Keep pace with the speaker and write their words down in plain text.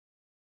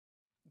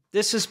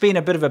this has been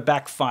a bit of a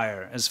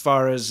backfire as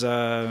far as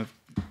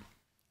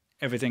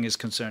everything is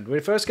concerned.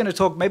 We're first going to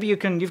talk. Maybe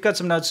you've got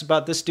some notes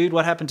about this dude.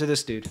 What happened to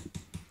this dude?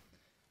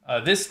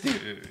 This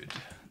dude.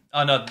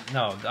 Oh no.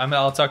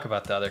 I'll talk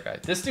about the other guy.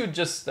 This dude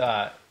just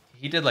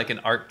he did like an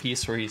art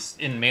piece where he's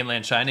in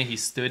mainland China. He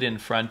stood in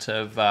front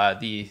of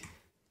the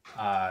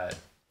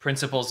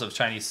principles of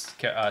Chinese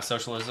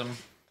socialism.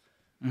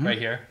 Right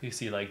here, you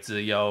see like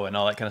Ziyou and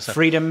all that kind of stuff.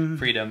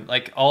 Freedom,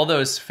 like all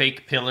those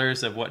fake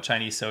pillars of what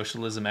Chinese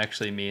socialism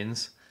actually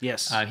means.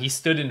 Yes, he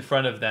stood in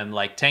front of them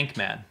like Tank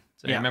Man.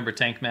 So you remember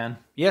Tank Man?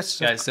 Yes,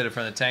 the guy stood in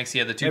front of the tanks. He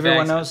had the two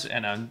Everyone bags, knows.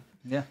 and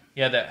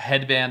he had the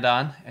headband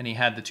on, and he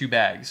had the two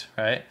bags,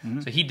 right?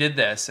 So he did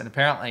this, and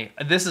apparently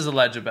this is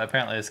alleged, but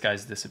apparently this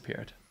guy's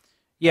disappeared.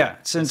 Yeah,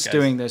 since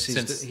doing this,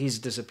 he's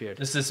disappeared.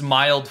 This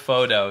mild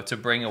photo to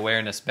bring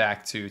awareness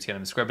back to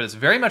Tiananmen Square, but it's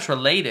very much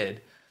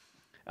related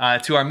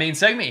to our main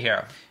segment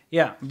here.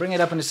 Yeah, bring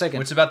it up in a second.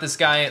 Which is about this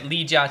guy,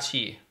 Li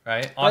Jiaqi,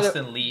 right?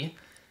 Austin Li.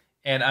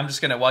 And I'm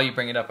just going to, while you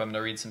bring it up, I'm going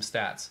to read some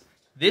stats.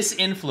 This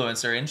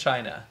influencer in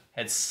China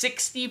had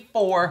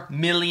 64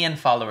 million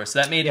followers. So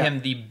that made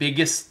him the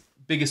biggest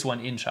one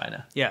in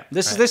China. Yeah,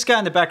 this is this guy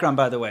in the background,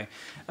 by the way.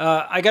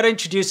 I got to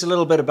introduce a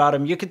little bit about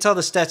him. You can tell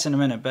the stats in a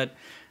minute, but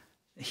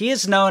he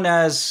is known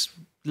as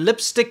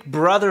Lipstick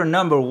Brother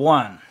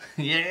 #1.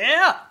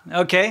 Yeah.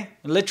 Okay,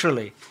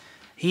 literally.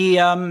 He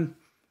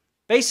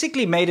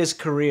basically made his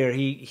career.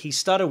 He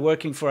started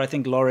working for, I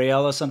think,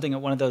 L'Oreal or something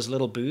at one of those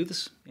little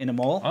booths in a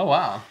mall. Oh,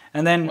 wow.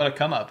 And then what a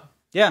come up.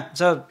 Yeah,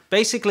 so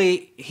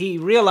basically he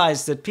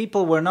realized that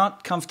people were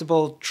not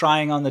comfortable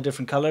trying on the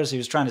different colors he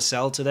was trying to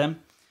sell to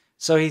them.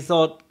 So he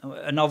thought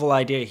a novel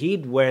idea.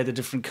 He'd wear the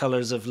different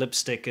colors of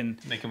lipstick and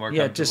make it more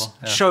comfortable.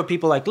 Just show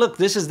people like, look,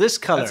 this is this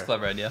color. That's a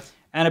clever idea.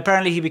 And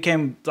apparently he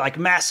became like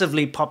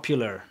massively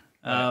popular.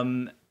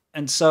 Right.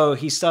 And so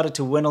he started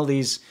to win all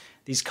these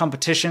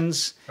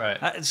competitions. Right.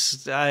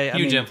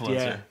 Huge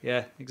influencer.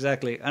 Yeah,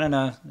 exactly. I don't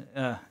know.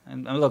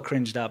 I'm a little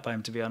cringed out by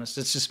him, to be honest.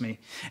 It's just me.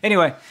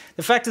 Anyway,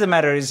 the fact of the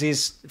matter is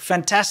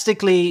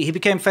he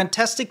became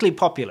fantastically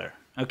popular.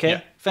 Okay?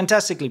 Yeah.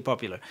 Fantastically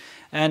popular.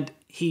 And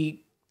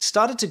he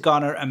started to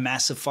garner a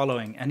massive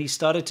following. And he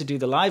started to do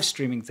the live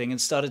streaming thing and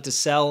started to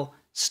sell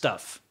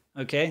stuff.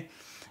 Okay?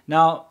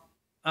 Now,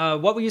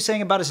 what were you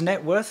saying about his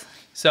net worth?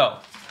 So,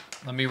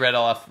 let me read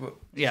all off. Put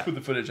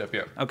the footage up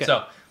here. Okay.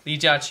 So, Li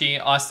Jiaqi,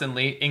 Austin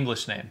Li,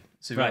 English name.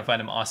 So if you want to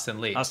find him,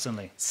 Austin Li. Austin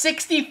Li.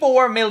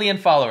 64 million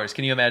followers.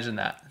 Can you imagine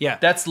that? Yeah.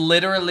 That's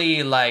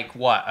literally like,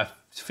 what, a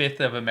fifth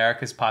of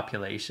America's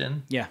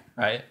population? Yeah.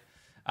 Right?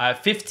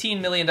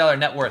 $15 million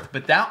net worth.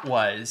 But that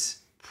was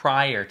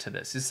prior to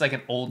this. It's like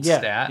an old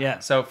stat. Yeah.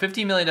 So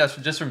 $15 million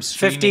just from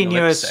streaming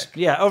lipstick.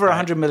 Yeah, over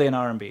 100 million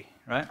RMB,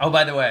 right? Oh,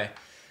 by the way,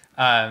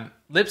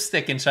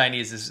 lipstick in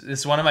Chinese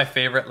is one of my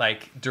favorite,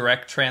 like,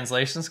 direct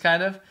translations,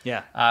 kind of.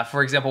 Yeah.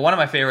 For example, one of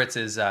my favorites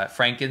is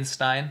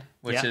Frankenstein,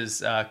 which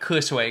is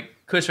科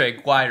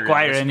学怪人,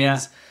 which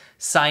means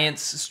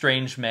science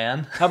strange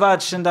man. How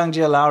about 圣诞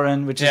节老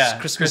人, which is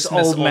Christmas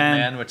old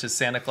man, which is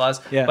Santa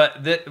Claus. Yeah.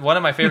 But one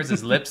of my favorites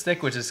is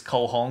lipstick, which is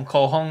口红.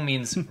 口红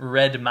means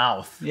red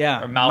mouth.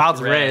 Yeah. Or mouth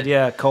red.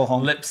 Yeah, 口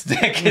红.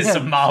 Lipstick is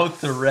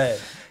mouth red.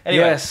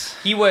 Anyway,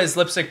 he was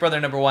lipstick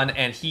brother #1,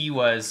 and he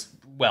was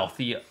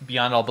wealthy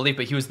beyond all belief,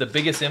 but he was the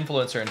biggest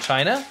influencer in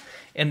China.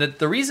 And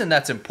the reason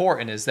that's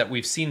important is that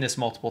we've seen this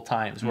multiple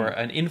times where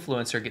an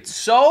influencer gets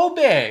so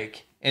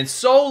big and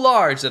so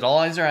large that all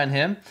eyes are on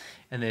him,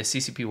 and the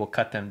CCP will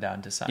cut them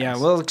down to size. Yeah,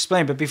 we'll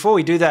explain. But before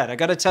we do that, I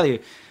got to tell you,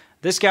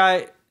 this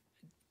guy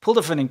pulled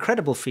off an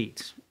incredible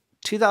feat.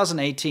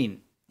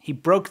 2018, he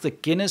broke the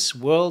Guinness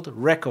World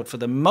Record for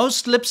the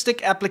most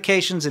lipstick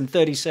applications in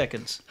 30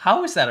 seconds.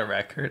 How is that a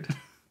record?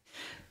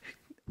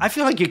 I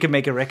feel like you can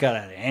make a record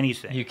out of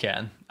anything. You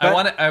can.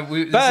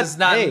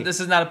 This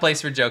is not a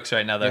place for jokes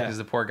right now, though, because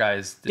the poor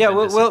guys.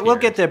 We'll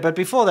get there. But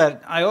before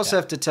that, I also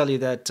have to tell you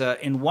that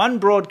in one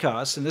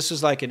broadcast, and this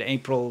was like in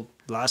April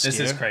last year. This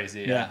is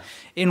crazy. Yeah.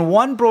 In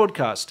one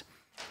broadcast,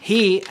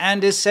 he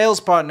and his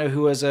sales partner,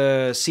 who was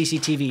a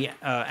CCTV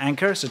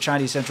anchor, so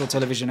Chinese Central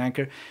Television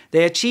anchor,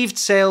 they achieved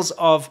sales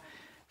of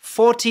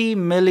 40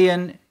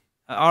 million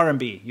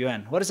RMB,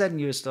 yuan. What is that in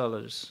US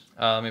dollars?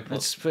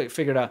 Let's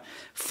figure it out.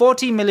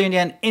 40 million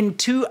yen in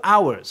 2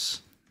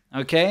 hours.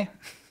 Okay?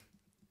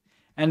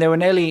 And there were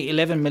nearly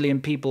 11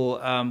 million people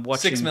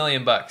watching. $6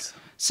 million bucks.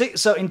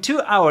 So in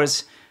 2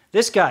 hours,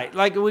 this guy,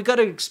 like, we got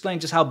to explain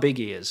just how big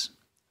he is.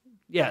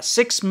 Yeah,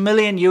 $6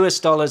 million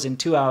US in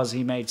 2 hours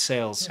he made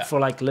sales for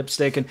like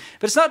lipstick, but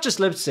it's not just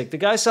lipstick. The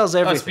guy sells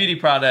everything. It's beauty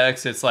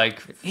products. It's like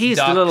he's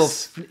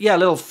ducks, the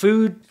little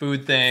food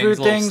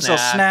things, or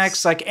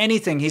snacks, like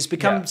anything. He's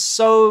become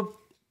so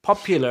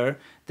popular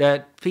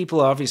that people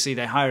obviously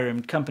they hire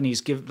him.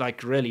 Companies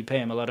really pay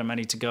him a lot of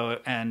money to go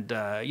and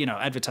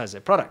advertise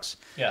their products.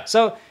 Yeah.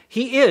 So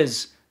he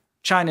is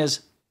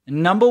China's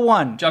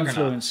 #1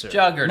 influencer.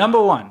 Juggernaut.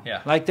 #1.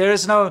 Yeah. Like there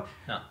is no.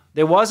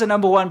 There was a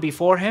 #1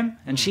 before him,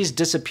 and she's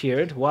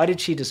disappeared. Why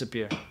did she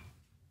disappear?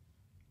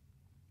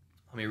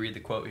 Let me read the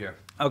quote here.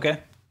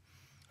 Okay.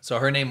 So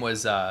her name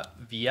was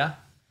Via.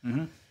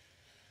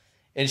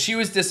 And she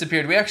was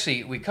disappeared.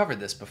 We covered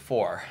this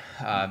before,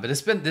 but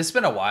it's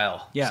been a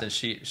while since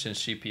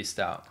she pieced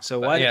out. So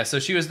why? Yeah, so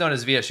she was known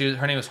as Via.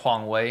 Her name was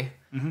Huang Wei,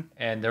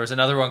 and there was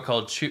another one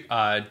called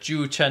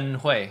Ju Chen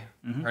Hui.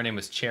 Her name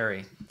was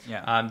Cherry.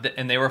 Yeah.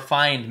 And they were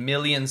fined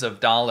millions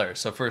of dollars.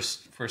 So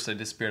first they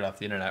disappeared off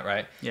the internet,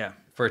 right? Yeah.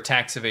 For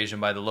tax evasion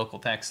by the local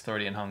tax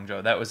authority in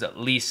Hangzhou. That was at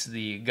least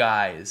the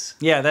guys.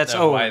 Yeah, that's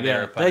why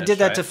they did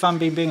that to Fan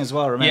Bingbing as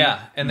well, remember? Yeah,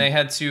 and they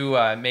had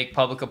to make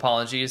public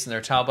apologies in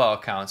their Taobao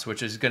accounts,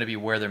 which is going to be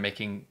where they're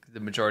making the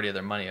majority of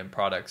their money and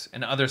products.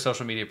 And other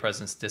social media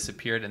presence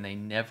disappeared, and they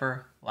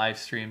never live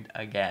streamed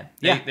again.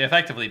 They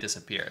effectively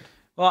disappeared.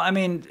 Well, I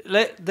mean,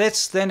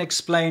 let's then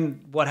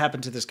explain what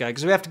happened to this guy,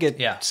 because we have to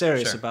get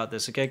serious about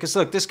this, okay? Because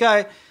look, this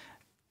guy,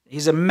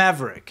 he's a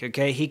maverick,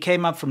 okay? He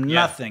came up from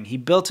nothing. He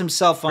built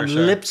himself on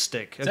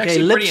lipstick. It's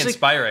actually pretty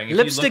inspiring.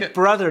 Lipstick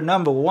brother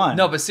number one.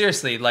 No, but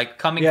seriously, like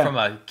coming from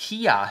a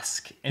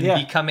kiosk and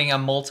becoming a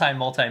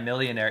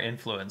multi-millionaire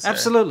influencer.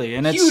 Absolutely.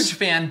 And huge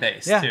fan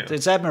base, too. Yeah,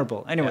 it's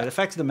admirable. Anyway, the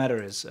fact of the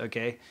matter is,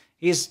 okay,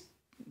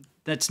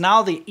 that's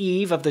now the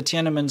eve of the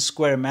Tiananmen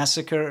Square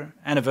massacre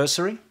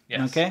anniversary,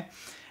 okay?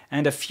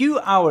 And a few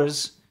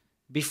hours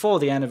before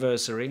the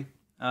anniversary,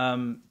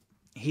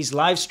 he's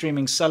live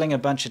streaming, selling a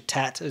bunch of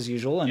tat as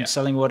usual, and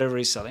selling whatever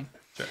he's selling.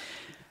 Sure.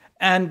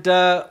 And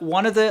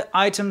one of the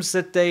items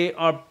that they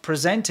are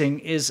presenting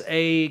is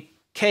a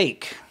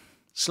cake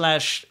 /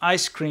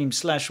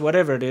 ice /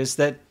 whatever it is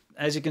that,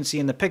 as you can see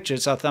in the picture,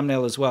 it's our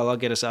thumbnail as well. I'll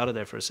get us out of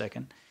there for a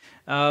second.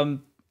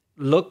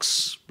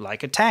 Looks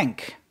like a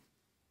tank,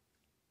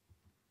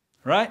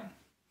 right?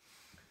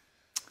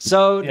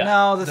 So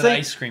now the thing,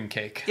 ice cream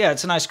cake. Yeah,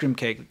 it's an ice cream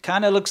cake. It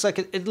kind of looks like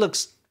it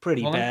looks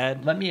pretty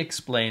bad. Let me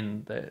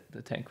explain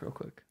the tank real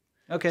quick.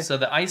 Okay. So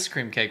the ice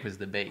cream cake was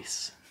the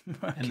base.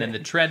 And then the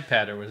tread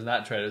pattern was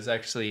not tread. It was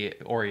actually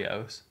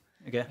Oreos.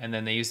 Okay. And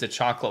then they used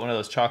one of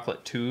those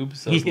chocolate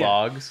tubes, those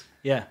logs.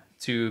 Yeah.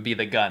 To be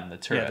the gun, the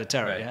turret. Yeah, the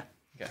turret, right?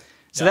 Okay.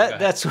 So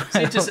that's...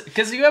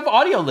 Because you have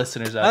audio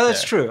listeners out there. Oh,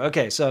 that's true.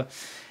 Okay, so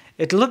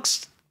it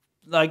looks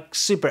like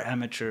super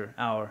amateur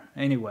hour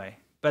anyway.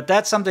 But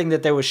that's something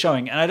that they were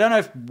showing. And I don't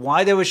know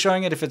why they were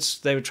showing it,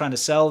 if they were trying to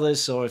sell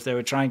this or if they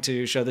were trying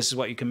to show this is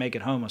what you can make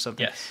at home or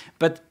something. Yes.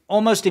 But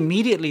almost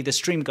immediately the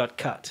stream got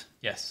cut.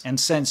 Yes. And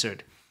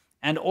censored.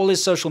 And all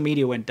his social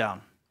media went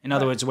down. In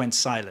other words, went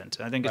silent.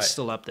 I think it's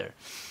still up there.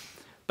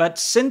 But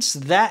since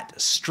that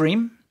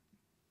stream,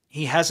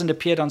 he hasn't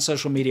appeared on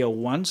social media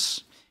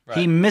once. Right.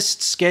 He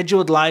missed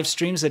scheduled live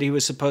streams that he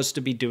was supposed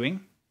to be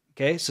doing.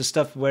 Okay, so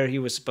stuff where he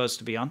was supposed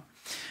to be on.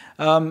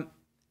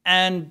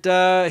 And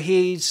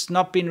he's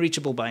not been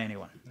reachable by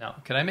anyone. No.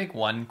 Can I make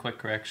one quick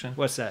correction?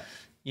 What's that?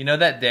 You know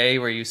that day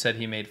where you said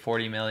he made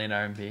 40 million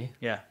RMB?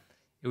 Yeah.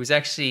 It was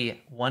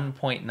actually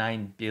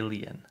 1.9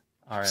 billion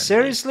RMB.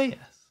 Seriously? Yes.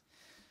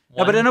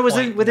 No, but I know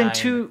within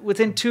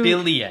two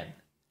billion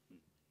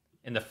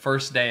in the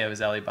first day of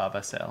his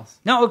Alibaba sales.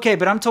 No, okay,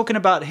 but I'm talking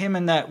about him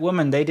and that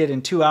woman. They did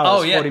in 2 hours.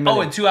 Oh yeah. 40 million.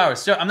 Oh, in 2 hours.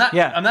 So I'm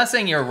not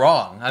saying you're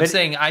wrong. I'm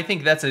saying I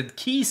think that's a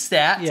key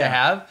stat to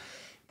have.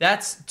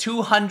 That's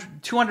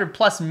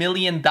 $200+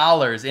 million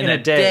in a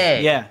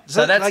day. Yeah.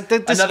 So that's like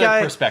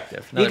another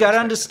perspective. You got to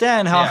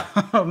understand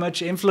how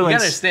much influence. You got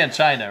to understand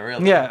China,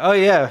 really. Yeah. Oh,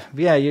 yeah.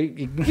 Yeah.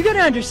 You got to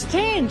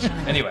understand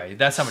China. Anyway,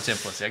 that's how much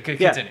influence.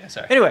 Continue.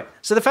 Sorry. Anyway,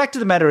 so the fact of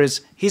the matter is,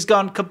 he's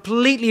gone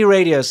completely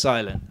radio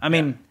silent. I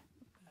mean,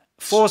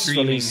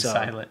 forcefully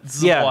silent.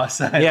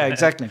 Yeah,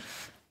 exactly.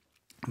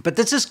 But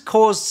this has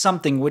caused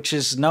something which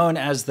is known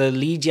as the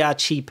Li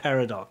Jiaqi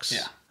paradox.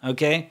 Yeah.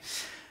 Okay?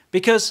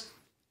 Because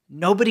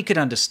nobody could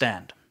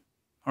understand,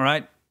 all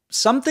right?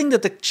 Something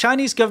that the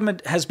Chinese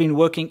government has been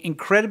working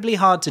incredibly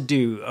hard to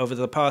do over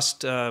the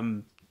past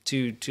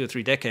two or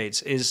three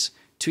decades is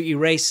to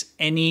erase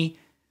any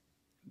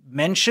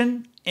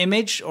mention,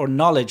 image, or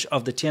knowledge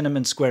of the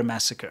Tiananmen Square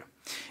massacre.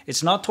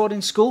 It's not taught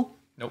in school.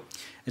 Nope.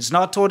 It's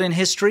not taught in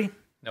history.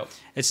 Nope.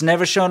 It's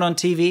never shown on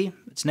TV.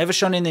 It's never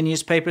shown in the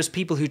newspapers.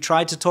 People who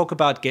try to talk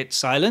about get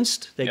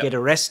silenced. They get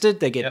arrested.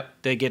 They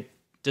get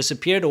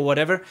disappeared or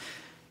whatever.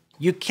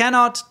 You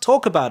cannot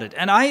talk about it.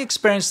 And I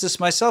experienced this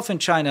myself in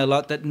China a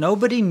lot, that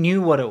nobody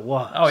knew what it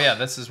was. Oh, yeah,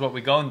 this is what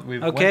we went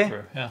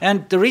through. Yeah.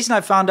 And the reason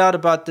I found out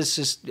about this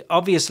is,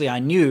 obviously I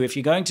knew if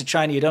you're going to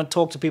China, you don't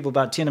talk to people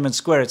about Tiananmen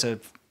Square. It's a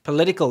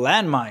political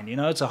landmine, you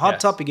know, it's a hot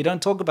topic. You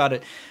don't talk about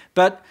it.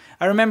 But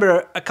I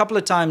remember a couple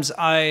of times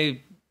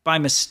I, by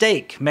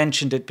mistake,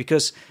 mentioned it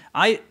because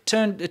it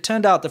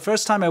turned out the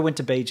first time I went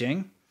to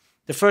Beijing,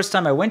 the first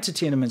time I went to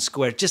Tiananmen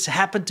Square, just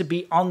happened to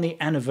be on the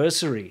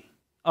anniversary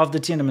of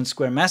the Tiananmen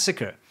Square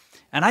massacre.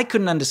 And I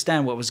couldn't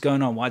understand what was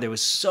going on, why there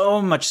was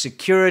so much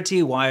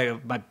security, why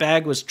my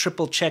bag was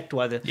triple checked,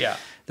 why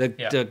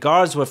the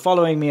guards were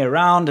following me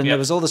around, and there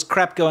was all this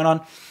crap going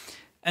on.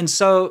 And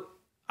so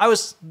I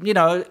was, you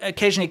know,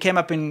 occasionally it came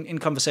up in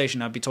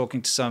conversation. I'd be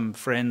talking to some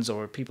friends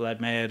or people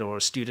I'd met or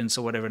students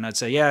or whatever, and I'd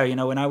say, yeah, you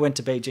know, when I went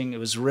to Beijing, it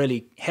was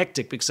really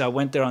hectic because I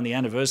went there on the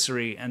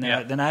anniversary, and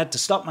then I had to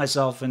stop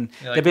myself, and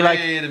they'd be like,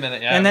 wait a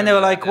minute. Yeah, and then they were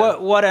like,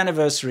 what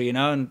anniversary, you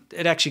know? And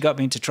it actually got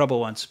me into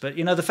trouble once. But,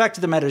 you know, the fact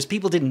of the matter is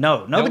people didn't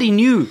know. Nobody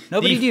knew.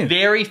 Nobody knew.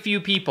 Very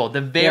few people,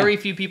 the very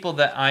few people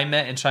that I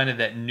met in China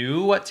that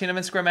knew what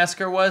Tiananmen Square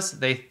Massacre was,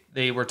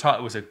 they were taught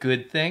it was a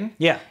good thing.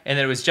 Yeah. And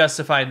that it was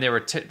justified, and they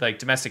were like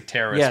domestic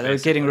terrorists. Yeah, they were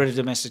getting rid of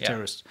domestic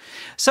terrorists.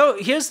 So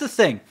here's the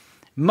thing.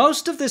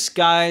 Most of this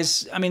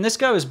guy's, I mean, this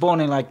guy was born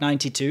in like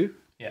 92.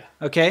 Yeah.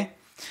 Okay?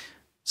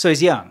 So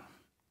he's young,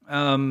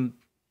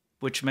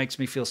 which makes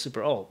me feel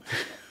super old.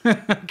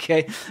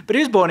 Okay? But he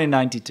was born in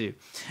 92.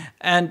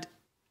 And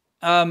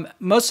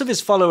most of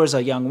his followers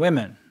are young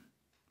women.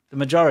 The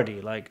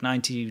majority, like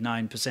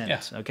 99%.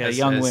 Yeah. Okay,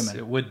 young women.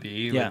 It would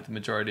be, with the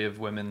majority of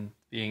women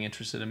being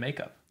interested in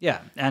makeup.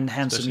 Yeah, and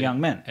handsome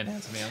young men. And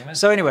handsome young men.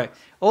 So anyway,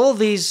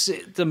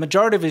 the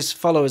majority of his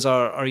followers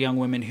are young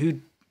women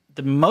who,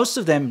 most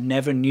of them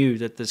never knew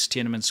that this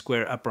Tiananmen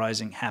Square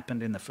uprising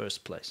happened in the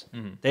first place.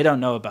 Mm-hmm. They don't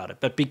know about it.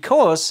 But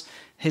because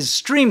his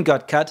stream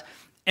got cut,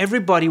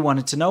 everybody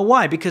wanted to know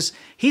why, because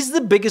he's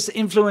the biggest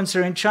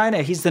influencer in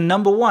China. He's the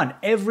 #1.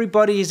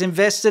 Everybody is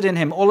invested in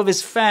him. All of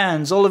his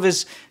fans, all of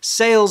his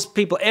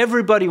salespeople,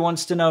 everybody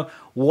wants to know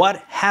what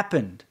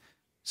happened.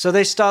 So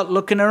they start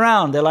looking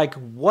around. They're like,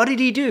 what did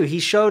he do? He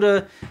showed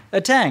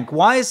a tank.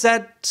 Why is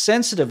that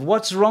sensitive?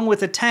 What's wrong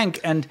with a tank?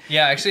 And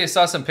yeah, actually, I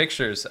saw some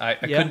pictures. I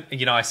couldn't,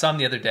 you know, I saw them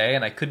the other day,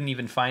 and I couldn't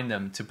even find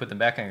them to put them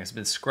back on. It's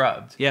been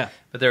scrubbed. Yeah.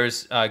 But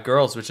there's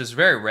girls, which is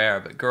very rare,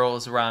 but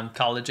girls around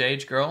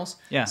college-age girls,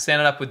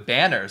 standing up with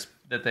banners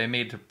that they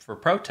made for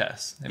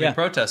protests. They made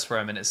protests for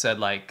him, and it said,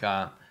 like,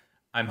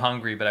 I'm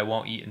hungry, but I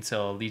won't eat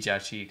until Li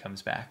Jiaqi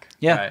comes back.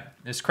 Yeah. Right?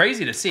 It's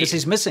crazy to see. Because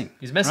he's missing.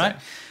 He's missing. Right?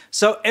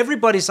 So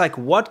everybody's like,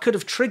 what could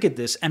have triggered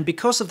this? And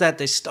because of that,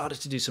 they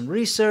started to do some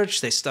research.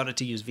 They started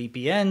to use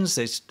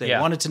VPNs. They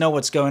wanted to know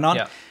what's going on.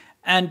 Yeah.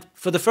 And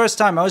for the first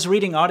time, I was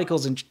reading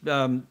articles in,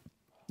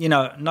 you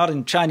know, not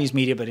in Chinese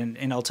media, but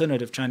in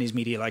alternative Chinese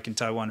media, like in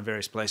Taiwan and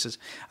various places.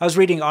 I was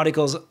reading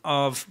articles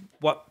of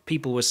what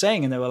people were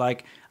saying, and they were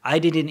like, I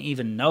didn't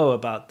even know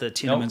about the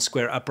Tiananmen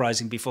Square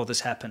uprising before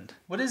this happened.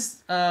 What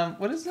is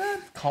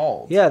that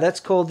called? Yeah, that's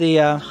called the...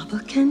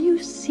 Papa, can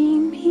you see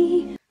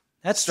me?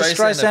 That's the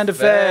Streisand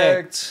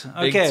effect.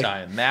 Big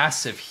time.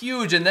 Massive.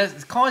 Huge. And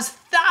that caused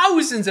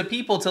thousands of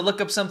people to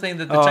look up something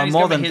that the Chinese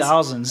more government than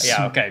thousands.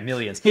 Yeah, okay,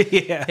 millions.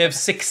 Have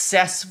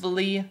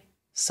successfully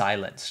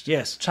silenced.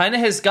 Yes. China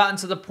has gotten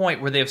to the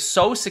point where they have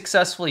so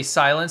successfully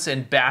silenced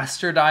and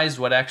bastardized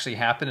what actually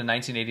happened in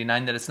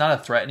 1989 that it's not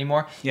a threat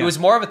anymore. Yeah. It was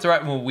more of a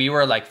threat when we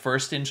were like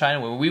first in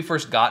China. When we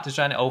first got to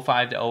China,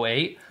 05 to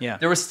 08. Yeah.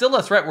 There was still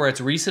a threat where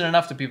it's recent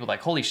enough to people like,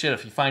 holy shit,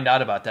 if you find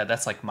out about that,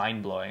 that's like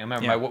mind-blowing. I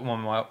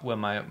remember when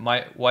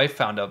my wife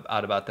found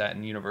out about that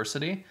in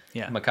university,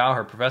 in Macau,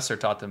 her professor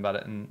taught them about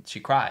it, and she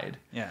cried.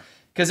 Yeah.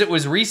 Because it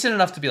was recent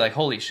enough to be like,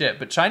 holy shit.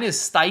 But China has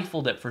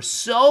stifled it for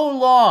so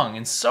long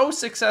and so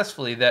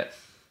successfully that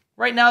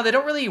right now they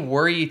don't really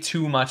worry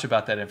too much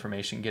about that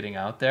information getting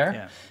out there.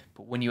 Yeah.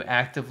 But when you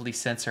actively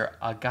censor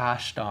a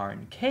gosh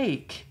darn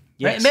cake,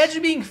 right?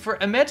 Imagine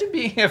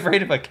being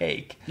afraid of a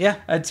cake. Yeah.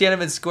 A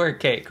Tiananmen Square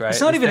cake, right?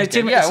 It's not even a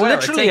Tiananmen, it's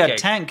literally a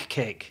tank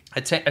cake. A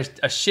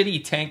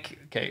shitty tank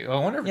cake. Oh,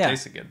 I wonder if it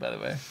tasted good, by the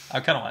way. I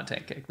kind of want a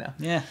tank cake now.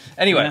 Yeah.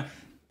 Anyway,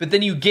 but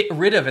then you get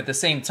rid of it at the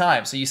same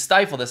time. So you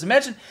stifle this.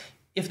 Imagine...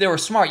 if they were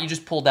smart, you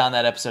just pull down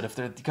that episode. If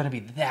they're going to be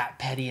that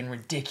petty and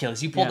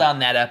ridiculous, you pull down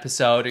that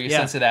episode or you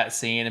censor that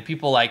scene, and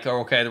people like, oh,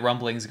 okay, the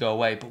rumblings go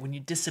away. But when you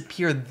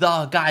disappear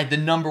the guy, the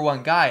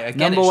 #1 guy,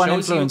 again,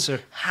 it shows you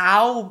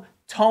how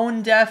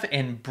tone deaf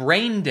and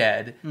brain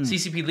dead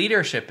CCP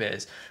leadership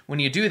is when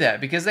you do that,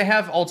 because they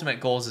have ultimate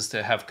goals is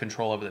to have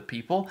control over the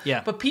people.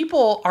 Yeah. But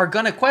people are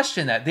going to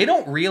question that. They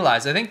don't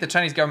realize. I think the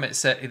Chinese government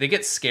said they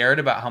get scared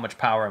about how much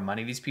power and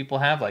money these people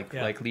have, like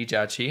Li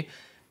Jiaqi.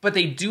 But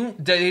they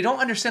don't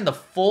understand the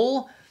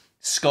full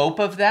scope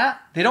of that.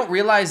 They don't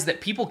realize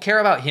that people care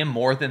about him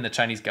more than the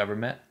Chinese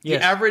government. Yes.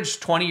 The average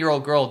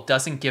 20-year-old girl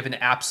doesn't give an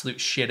absolute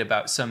shit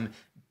about some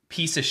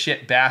piece of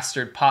shit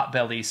bastard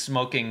potbelly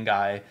smoking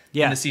guy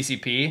in the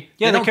CCP.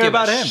 Yeah, they don't care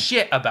about him.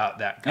 Shit about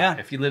that guy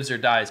if he lives or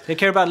dies. They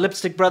care about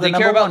Lipstick Brother #1. They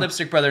care about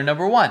Lipstick Brother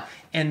 #1.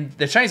 And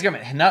the Chinese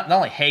government not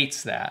only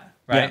hates that,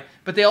 right?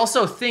 But they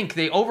also think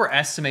they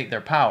overestimate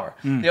their power.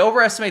 They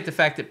overestimate the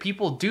fact that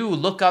people do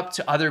look up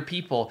to other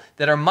people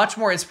that are much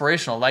more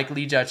inspirational, like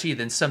Li Jiaqi,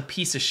 than some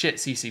piece of shit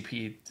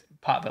CCP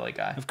potbelly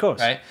guy. Of course.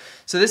 Right?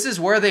 So this is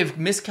where they've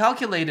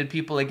miscalculated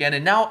people again,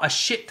 and now a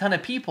shit ton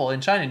of people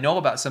in China know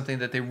about something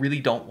that they really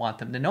don't want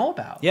them to know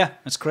about. Yeah,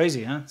 that's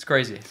crazy, huh? It's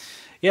crazy.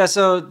 Yeah,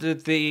 so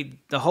the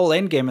whole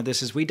end game of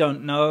this is we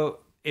don't know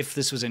if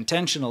this was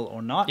intentional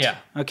or not. Yeah.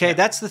 Okay,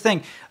 that's the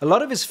thing. A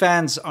lot of his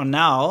fans are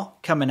now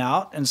coming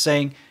out and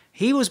saying,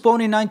 he was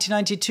born in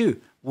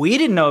 1992. We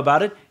didn't know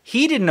about it.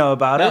 He didn't know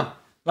about it.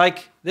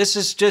 Like, this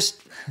is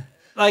just...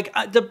 like,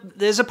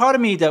 there's a part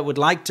of me that would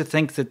like to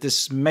think that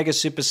this mega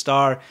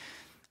superstar,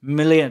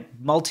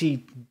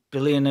 multi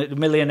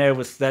millionaire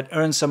that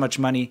earns so much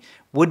money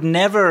would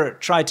never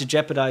try to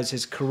jeopardize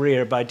his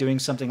career by doing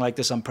something like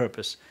this on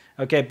purpose.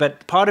 Okay,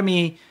 but part of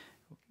me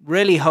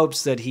really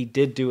hopes that he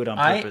did do it on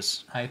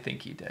purpose. I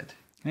think he did.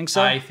 Think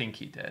so? I think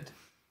he did.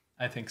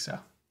 I think so.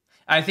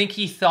 I think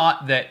he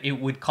thought that it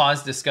would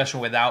cause discussion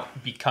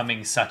without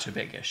becoming such a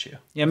big issue.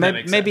 Yeah,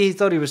 maybe he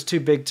thought he was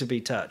too big to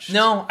be touched.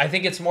 No, I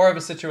think it's more of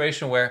a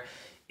situation where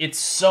it's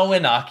so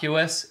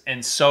innocuous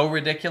and so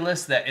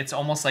ridiculous that it's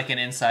almost like an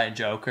inside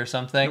joke or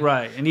something.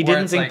 Right, and he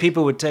didn't think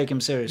people would take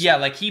him seriously. Yeah,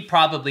 like he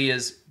probably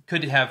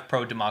could have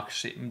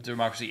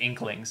pro-democracy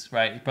inklings,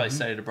 right? He probably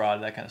studied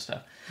abroad, that kind of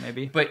stuff.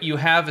 Maybe. But you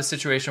have a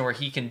situation where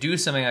he can do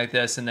something like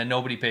this and then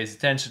nobody pays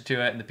attention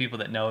to it and the people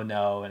that know,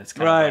 and it's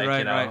kind of like,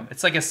 you know,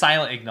 it's like a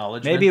silent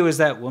acknowledgement. Maybe it was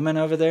that woman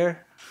over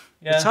there.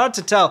 Yeah. It's hard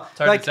to tell. It's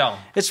hard to tell.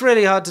 It's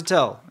really hard to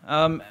tell.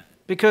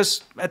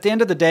 Because at the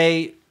end of the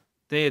day,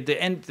 the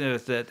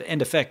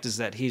end effect is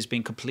that he's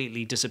been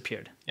completely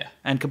disappeared. Yeah.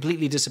 And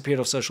completely disappeared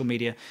off social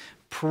media,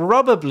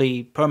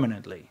 probably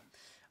permanently.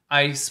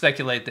 I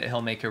speculate that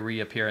he'll make a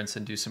reappearance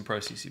and do some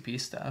pro-CCP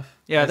stuff.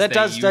 Yeah, that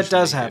does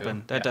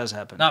happen. That does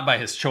happen. Not by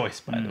his choice,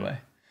 by the way.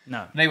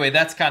 No. Anyway,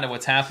 that's kind of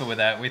what's happened with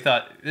that. We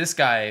thought, this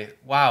guy,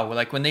 wow,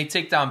 like when they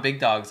take down big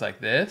dogs like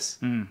this,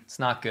 it's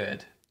not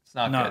good. It's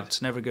not good. No,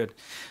 it's never good.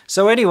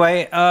 So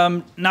anyway,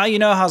 now you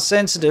know how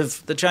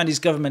sensitive the Chinese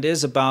government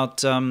is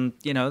about,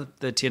 you know,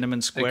 the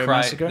Tiananmen Square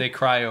massacre. They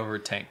cry over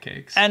tank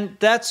cakes. And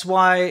that's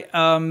why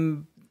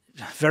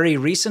very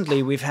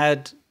recently we've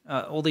had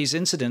all these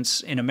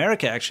incidents in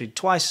America, actually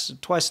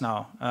twice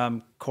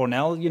now.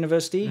 Cornell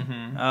University,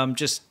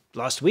 just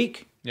last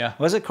week. Yeah,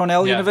 was it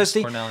Cornell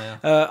University? Cornell, yeah.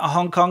 A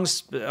Hong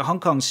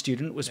Kong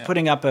student was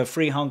putting up a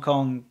Free Hong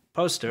Kong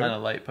poster, and a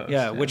light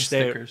post, which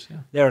they're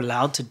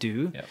allowed to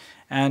do. Yeah.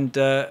 And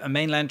a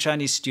mainland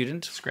Chinese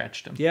student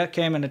scratched him. Yeah,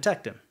 came and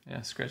attacked him.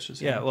 Yeah, scratched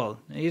his hand. Yeah, well,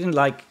 he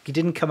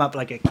didn't come up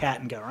like a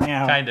cat and go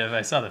around. Kind of.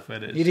 I saw the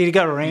footage. Did he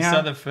go around? You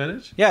saw the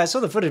footage? Yeah, I saw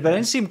the footage, but I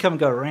didn't see him come and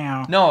go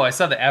around. No, I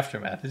saw the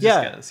aftermath.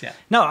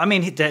 No, I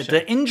mean,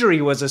 the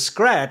injury was a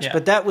scratch,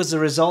 but that was the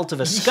result of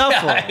a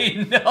scuffle. Yeah, I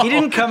know. He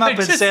didn't come up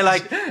and say,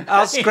 like,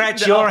 I'll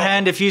scratch your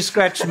hand if you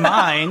scratch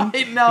mine.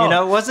 I know. You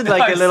know, it wasn't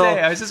like a little...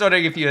 I was just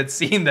wondering if you had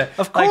seen that.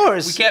 Of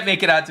course. Like, we can't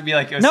make it out to be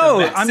like... No,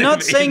 I'm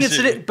not saying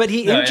it's... But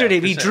he injured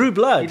him. He drew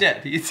blood.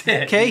 He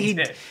did.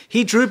 Okay,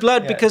 he drew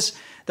blood because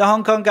the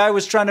Hong Kong guy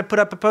was trying to put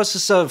up a poster.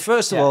 So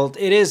first of all,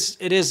 it is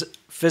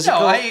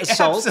physical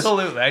assault.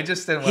 Absolutely. I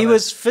just didn't. He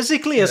was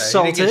physically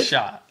assaulted. He didn't get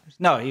shot.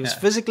 No, he was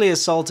physically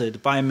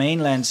assaulted by a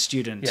mainland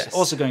student,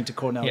 also going to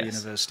Cornell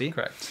University.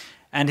 Correct.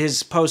 And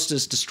his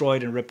posters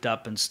destroyed and ripped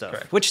up and stuff.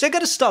 Correct. Which they got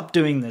to stop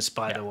doing this,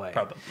 by the way.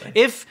 Probably.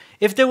 If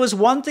there was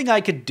one thing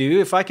I could do,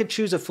 if I could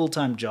choose a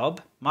full-time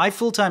job, my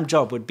full-time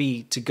job would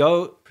be to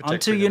go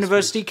onto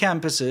university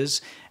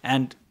campuses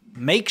and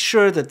make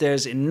sure that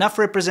there's enough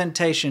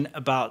representation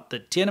about the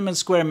Tiananmen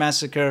Square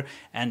massacre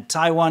and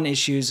Taiwan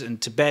issues and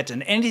Tibet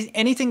and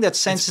anything that's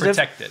sensitive. It's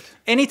protected.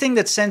 Anything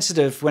that's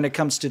sensitive when it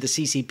comes to the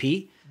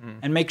CCP.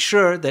 And make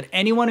sure that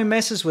anyone who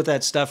messes with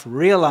that stuff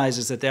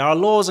realizes that there are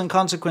laws and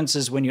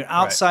consequences when you're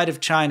outside of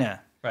China.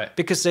 Right.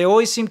 Because they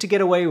always seem to get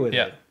away with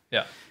it.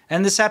 Yeah.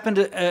 And this happened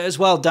as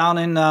well down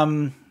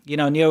in,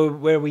 near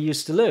where we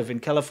used to live in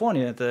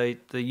California, the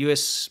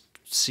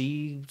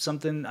USC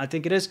something, I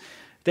think it is.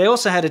 They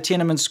also had a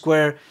Tiananmen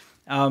Square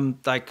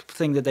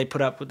thing that they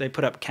put up. They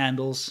put up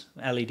candles,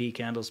 LED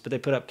candles, but they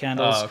put up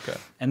candles,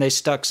 and they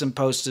stuck some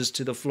posters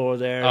to the floor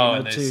there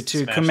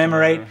to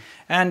commemorate.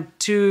 And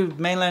two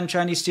mainland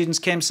Chinese students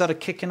came, started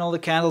kicking all the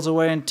candles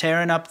away and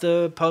tearing up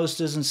the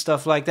posters and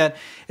stuff like that.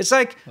 It's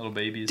like, little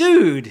babies,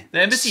 dude.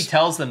 The embassy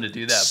tells them to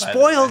do that.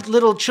 Spoiled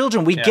little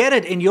children. We get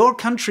it. In your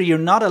country, you're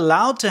not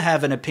allowed to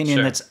have an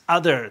opinion that's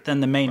other than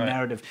the main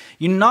narrative.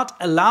 You're not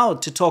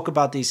allowed to talk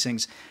about these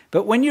things.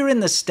 But when you're in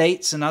the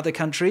States and other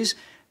countries,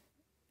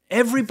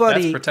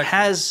 everybody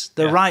has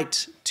the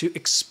right to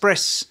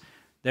express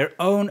their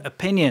own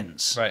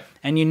opinions. Right.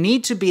 And you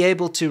need to be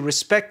able to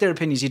respect their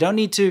opinions. You don't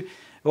need to,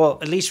 well,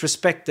 at least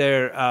respect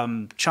their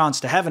chance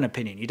to have an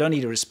opinion. You don't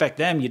need to respect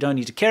them. You don't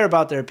need to care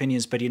about their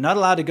opinions, but you're not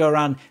allowed to go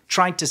around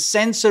trying to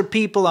censor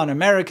people on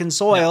American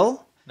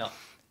soil. No.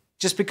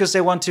 Just because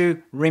they want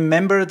to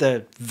remember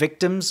the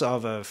victims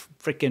of a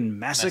freaking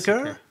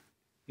massacre.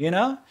 You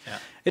know? Yeah.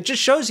 It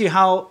just shows you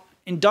how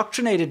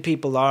indoctrinated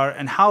people are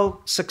and how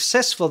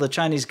successful the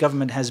Chinese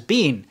government has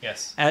been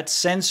at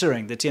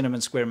censoring the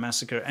Tiananmen Square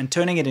massacre and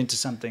turning it into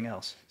something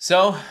else.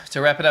 So, to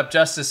wrap it up,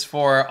 justice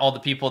for all the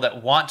people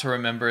that want to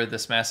remember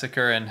this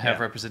massacre and have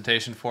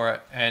representation for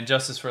it, and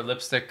justice for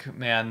Lipstick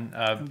Man,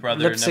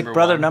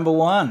 brother number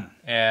one.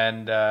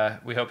 And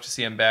we hope to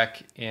see him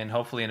back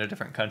hopefully in a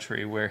different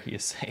country where he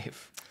is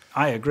safe.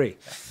 I agree.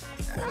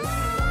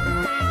 Yeah.